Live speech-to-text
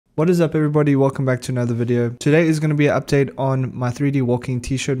What is up everybody, welcome back to another video. Today is going to be an update on my 3D walking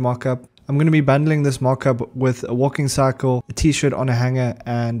t-shirt mockup. I'm going to be bundling this mockup with a walking cycle, a t-shirt on a hanger,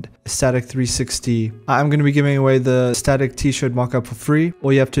 and a static 360. I'm going to be giving away the static t-shirt mockup for free.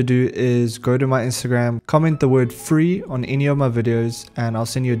 All you have to do is go to my Instagram, comment the word free on any of my videos, and I'll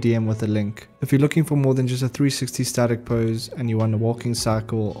send you a DM with a link. If you're looking for more than just a 360 static pose and you want a walking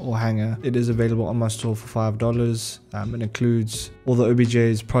cycle or hanger, it is available on my store for $5. It includes all the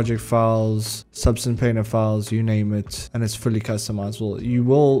OBJs, project files, Substance Painter files, you name it, and it's fully customizable. You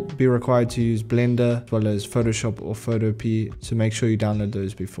will be required to use Blender as well as Photoshop or Photopea, so make sure you download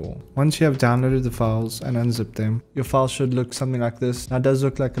those before. Once you have downloaded the files and unzip them, your file should look something like this. Now it does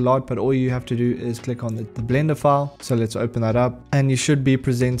look like a lot, but all you have to do is click on the Blender file. So let's open that up, and you should be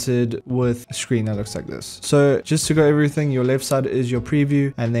presented with a screen that looks like this. So just to go everything, your left side is your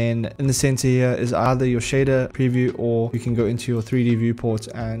preview, and then in the center here is either your shader preview, or you can go into your 3D viewport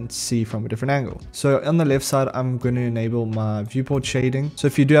and see from a different angle. So on the left side, I'm going to enable my viewport shading. So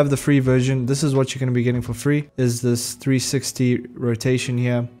if you do have the free version, this is what you're going to be getting for free, is this 360 rotation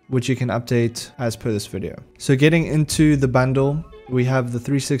here, which you can update as per this video. So getting into the bundle, we have the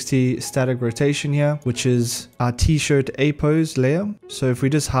 360 static rotation here, which is our t-shirt A pose layer. So if we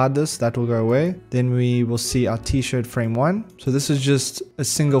just hide this, that will go away. Then we will see our t-shirt frame 1. So this is just a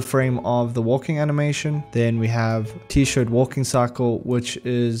single frame of the walking animation. Then we have t-shirt walking cycle, which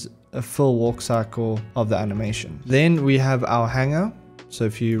is a full walk cycle of the animation. Then we have our hanger. So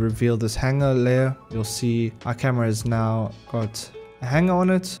if you reveal this hanger layer, you'll see our camera has now got a hanger on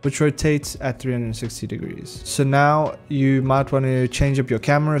it, which rotates at 360 degrees. So now you might want to change up your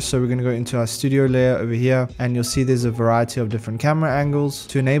camera. So we're going to go into our studio layer over here, and you'll see there's a variety of different camera angles.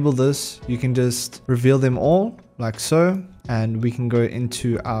 To enable this, you can just reveal them all like so, and we can go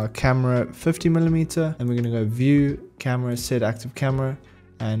into our camera 50mm, and we're going to go view, camera, set active camera,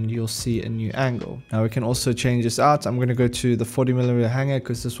 and you'll see a new angle. Now we can also change this out. I'm going to go to the 40mm hanger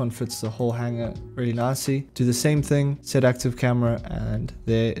because this one fits the whole hanger really nicely. Do the same thing, set active camera, and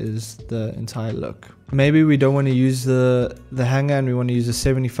there is the entire look. Maybe we don't want to use the hanger and we want to use a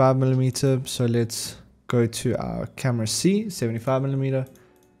 75mm. So let's go to our camera C, 75mm.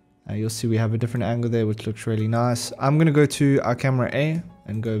 You'll see we have a different angle there, which looks really nice. I'm going to go to our camera A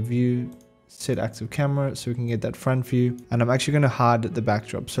and go view, set active camera, so we can get that front view, and I'm actually going to hide the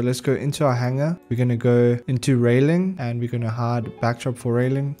backdrop. So let's go into our hanger, we're going to go into railing, and we're going to hide backdrop for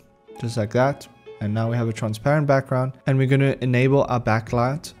railing, just like that. And now we have a transparent background, and we're going to enable our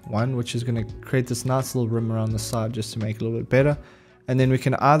backlight one, which is going to create this nice little rim around the side just to make it a little bit better. And then we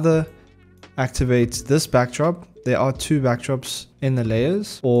can either activate this backdrop, there are two backdrops in the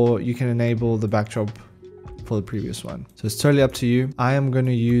layers, or you can enable the backdrop for the previous one. So it's totally up to you. I am going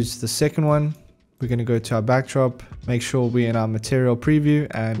to use the second one. We're going to go to our backdrop, make sure we're in our material preview,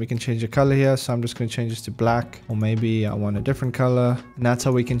 and we can change the color here. So I'm just going to change this to black, or maybe I want a different color, and that's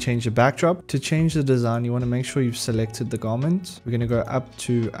how we can change the backdrop. To change the design, you want to make sure you've selected the garment. We're going to go up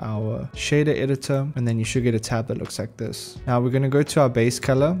to our shader editor, and then you should get a tab that looks like this. Now we're going to go to our base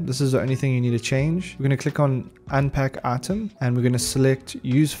color. This is the only thing you need to change. We're going to click on unpack item, and we're going to select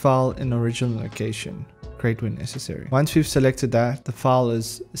use file in original location, create when necessary. Once we've selected that, the file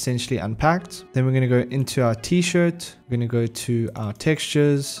is essentially unpacked. Then we're going to go into our t-shirt. We're going to go to our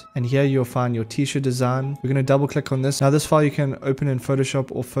textures, and here you'll find your t-shirt design. We're going to double click on this. Now this file you can open in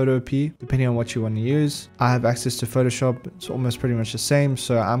Photoshop or Photopea, depending on what you want to use. I have access to Photoshop. It's almost pretty much the same,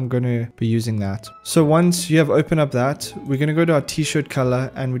 so I'm going to be using that. So once you have opened up that, we're going to go to our t-shirt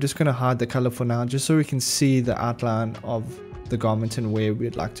color, and we're just going to hide the color for now, just so we can see the outline of the garment and where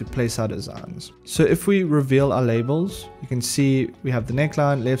we'd like to place our designs. So if we reveal our labels, you can see we have the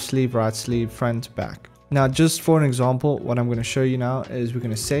neckline, left sleeve, right sleeve, front, back. Now just for an example, what I'm going to show you now is we're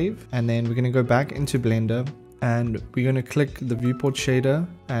going to save, and then we're going to go back into Blender, and we're going to click the viewport shader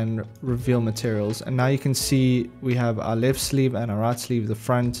and reveal materials. And now you can see we have our left sleeve and our right sleeve, the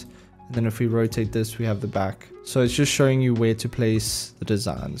front, and then if we rotate this, we have the back. So it's just showing you where to place the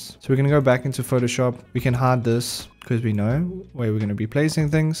designs. So we're going to go back into Photoshop. We can hide this because we know where we're going to be placing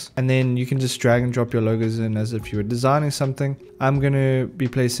things. And then you can just drag and drop your logos in as if you were designing something. I'm going to be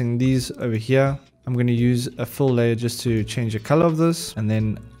placing these over here. I'm going to use a full layer just to change the color of this. And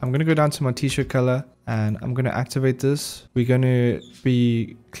then I'm going to go down to my t-shirt color, and I'm going to activate this. We're going to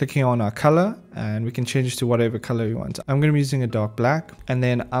be clicking on our color, and we can change it to whatever color we want. I'm going to be using a dark black, and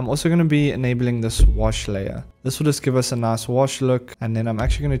then I'm also going to be enabling this wash layer. This will just give us a nice wash look, and then I'm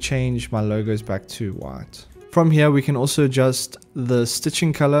actually going to change my logos back to white. From here, we can also adjust the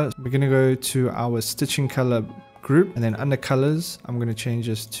stitching color. We're going to go to our stitching color group, and then under colors I'm going to change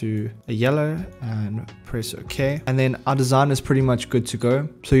this to a yellow and press OK. And then our design is pretty much good to go,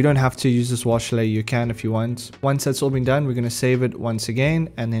 so you don't have to use this wash layer. You can if you want. Once that's all been done, we're going to save it once again,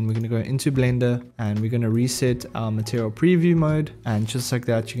 and then we're going to go into Blender and we're going to reset our material preview mode, and just like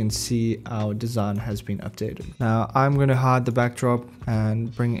that you can see our design has been updated. Now I'm going to hide the backdrop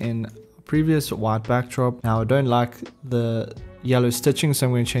and bring in previous white backdrop. Now I don't like the yellow stitching, so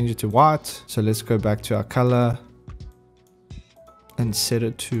I'm going to change it to white. So let's go back to our color and set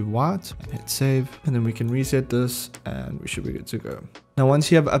it to white and hit save, and then we can reset this and we should be good to go. Now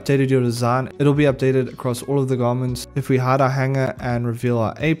once you have updated your design, it'll be updated across all of the garments. If we hide our hanger and reveal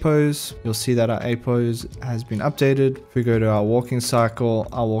our A pose, you'll see that our A pose has been updated. If we go to our walking cycle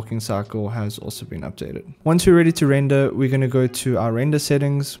has also been updated. Once we're ready to render, we're going to go to our render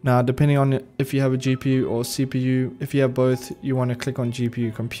settings. Now depending on if you have a GPU or CPU, if you have both, you want to click on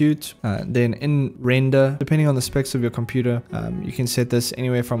GPU compute. Then in render, depending on the specs of your computer, you can set this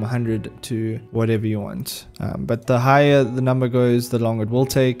anywhere from 100 to whatever you want. But the higher the number goes, the longer it will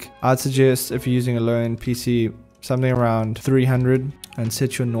take. I'd suggest if you're using a low-end PC, something around 300, and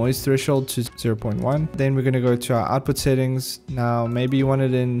set your noise threshold to 0.1. Then we're going to go to our output settings. Now maybe you want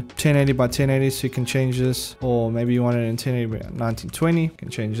it in 1080 by 1080, so you can change this, or maybe you want it in 1080 by 1920, you can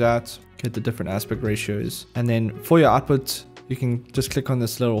change that, get the different aspect ratios. And then for your output, you can just click on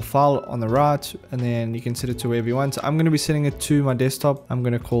this little file on the right, and then you can set it to wherever you want. I'm going to be setting it to my desktop. I'm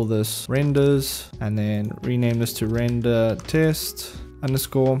going to call this renders, and then rename this to render test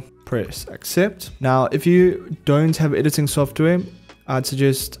underscore, press accept. Now if you don't have editing software, I'd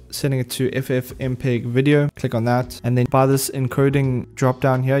suggest setting it to FFmpeg video. Click on that, and then by this encoding drop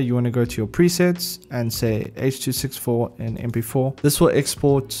down here, you want to go to your presets and say H.264 and MP4. This will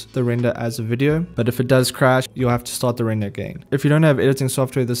export the render as a video, but if it does crash, you'll have to start the render again. If you don't have editing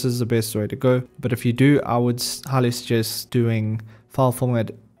software, this is the best way to go. But if you do, I would highly suggest doing file format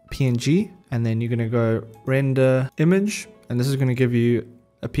PNG, and then you're going to go render image, and this is going to give you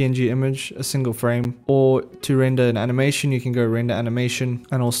a PNG image, a single frame. Or to render an animation, you can go render animation,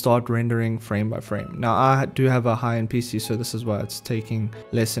 and it'll start rendering frame by frame. Now I do have a high-end PC, so this is why it's taking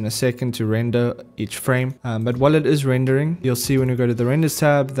less than a second to render each frame. But while it is rendering, you'll see when you go to the renders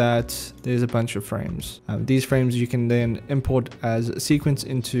tab that there's a bunch of frames. These frames you can then import as a sequence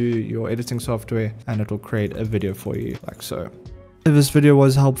into your editing software, and it'll create a video for you like so. If this video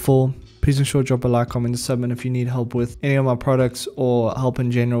was helpful, please ensure to drop a like, comment, and sub. And if you need help with any of my products or help in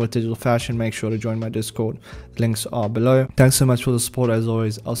general with digital fashion, make sure to join my Discord. Links are below. Thanks so much for the support as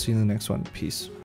always. I'll see you in the next one. Peace.